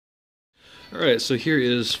Alright, so here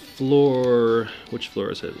is floor... which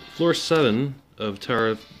floor is it? Floor 7 of Tower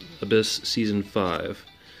of Abyss Season 5.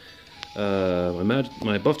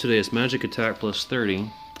 My buff today is Magic Attack plus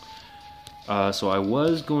 30. So I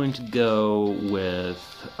was going to go with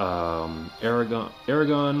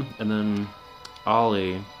Aragon and then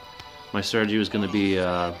Ollie. My strategy was going to be,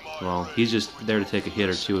 well, he's just there to take a hit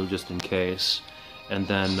or two just in case. And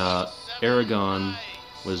then Aragon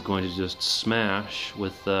was going to just smash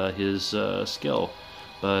with his skill.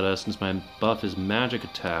 But since my buff is Magic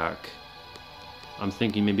Attack, I'm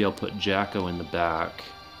thinking maybe I'll put Jacko in the back.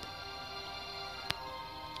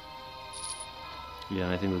 Yeah,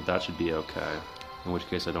 and I think that should be okay. In which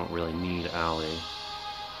case I don't really need Allie.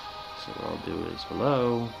 So what I'll do is,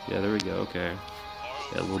 hello? Yeah, there we go, okay.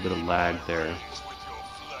 Yeah, a little bit of lag there.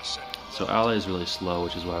 So Allie is really slow,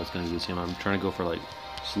 which is why I was going to use him. I'm trying to go for like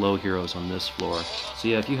slow heroes on this floor. So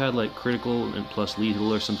yeah, if you had like critical and plus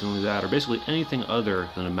lethal or something like that, or basically anything other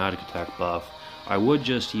than a magic attack buff, I would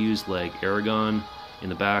just use like Aragon in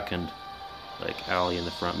the back and like Allie in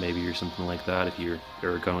the front maybe or something like that if your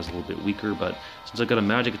Aragon was a little bit weaker. But since I've got a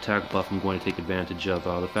magic attack buff, I'm going to take advantage of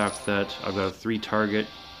the fact that I've got a 3-target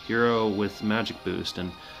hero with magic boost,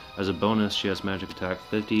 and as a bonus she has magic attack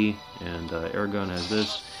 50 and Aragon has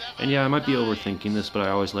this. And yeah, I might be overthinking this, but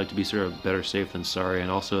I always like to be sort of better safe than sorry.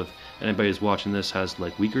 And also, if anybody who's watching this has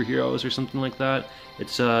like weaker heroes or something like that,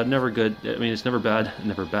 it's never good. I mean, it's never bad to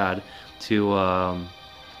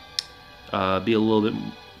be a little bit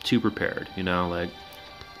too prepared. You know, like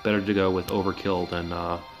better to go with overkill than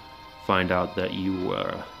find out that you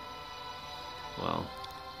well,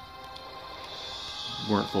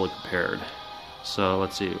 weren't fully prepared. So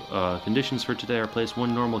let's see. Conditions for today are place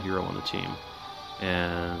 1 normal hero on the team.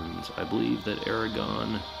 And I believe that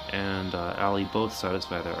Aragon and Allie both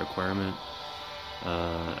satisfy that requirement.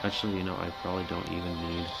 Actually, you know, I probably don't even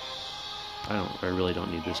need... I really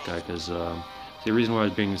don't need this guy, because the reason why I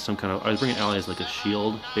was bringing I was bringing Allie as like a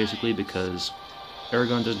shield, basically, because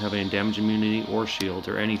Aragon doesn't have any damage immunity or shield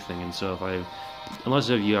or anything, and so unless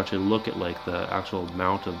if you actually look at like the actual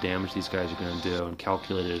amount of damage these guys are going to do and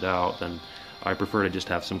calculate it out, then I prefer to just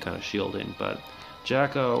have some kind of shielding. But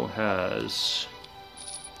Jacko has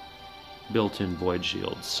built-in void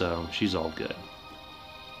shields, so she's all good.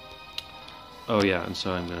 Oh yeah, and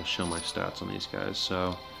so I'm going to show my stats on these guys.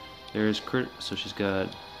 So there's so she's got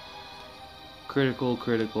critical,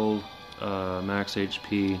 max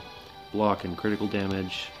HP, block and critical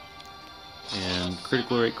damage, and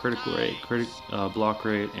critical rate, block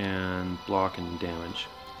rate, and block and damage.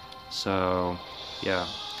 So yeah,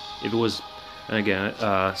 if it was, and again,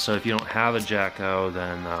 so if you don't have a Jacko,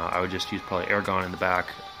 then I would just use probably Aragon in the back,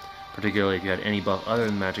 particularly if you had any buff other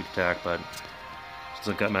than magic attack. But since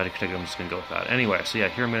I've got magic attack, I'm just gonna go with that. Anyway, so yeah,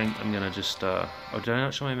 here I'm gonna just oh, did I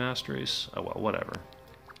not show my masteries? Oh well, whatever.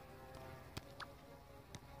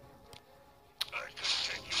 I can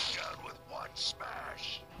take you down with one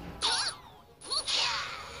smash.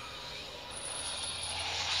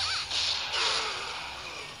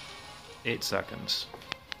 8 seconds.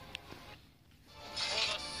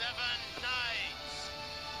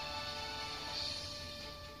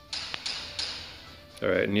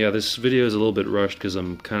 Alright, and yeah, this video is a little bit rushed because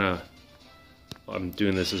I'm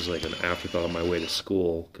doing this as like an afterthought on my way to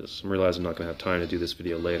school, because I realize I'm not going to have time to do this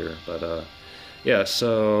video later. But yeah,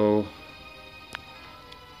 so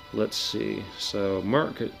let's see. So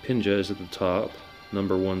Mark Pinja is at the top,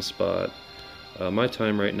 #1 spot. My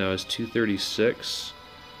time right now is 2:36.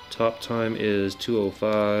 Top time is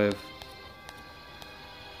 2:05.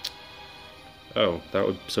 Oh,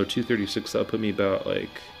 so 2:36. That would put me about like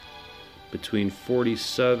between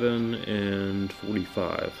 47 and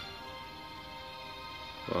 45.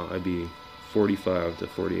 Well, I'd be 45 to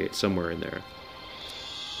 48, somewhere in there.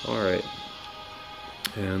 Alright.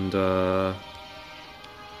 And, so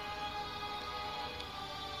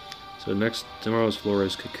tomorrow's floor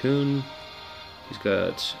is Cocoon. He's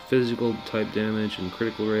got physical type damage and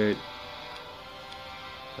critical rate.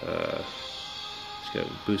 He's got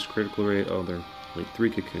boost critical rate. Oh, they're like 3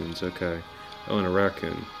 cocoons, okay. Oh, and a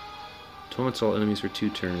raccoon. Taunts all enemies for 2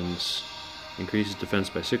 turns, increases defense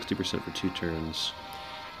by 60% for 2 turns,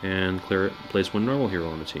 and place 1 normal hero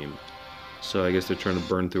on the team. So I guess they're trying to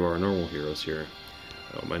burn through our normal heroes here.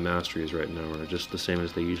 Oh, my masteries right now are just the same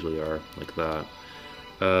as they usually are, like that.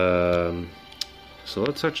 So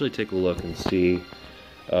let's actually take a look and see.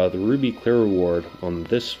 The ruby clear reward on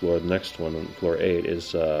this floor, the next one on floor 8,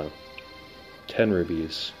 is 10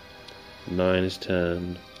 rubies. 9 is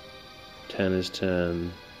 10, 10 is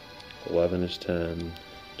 10, 11 is 10,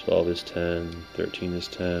 12 is 10, 13 is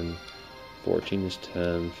 10, 14 is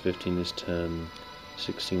 10, 15 is 10,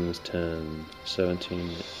 16 was 10, 17,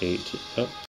 18. Oh,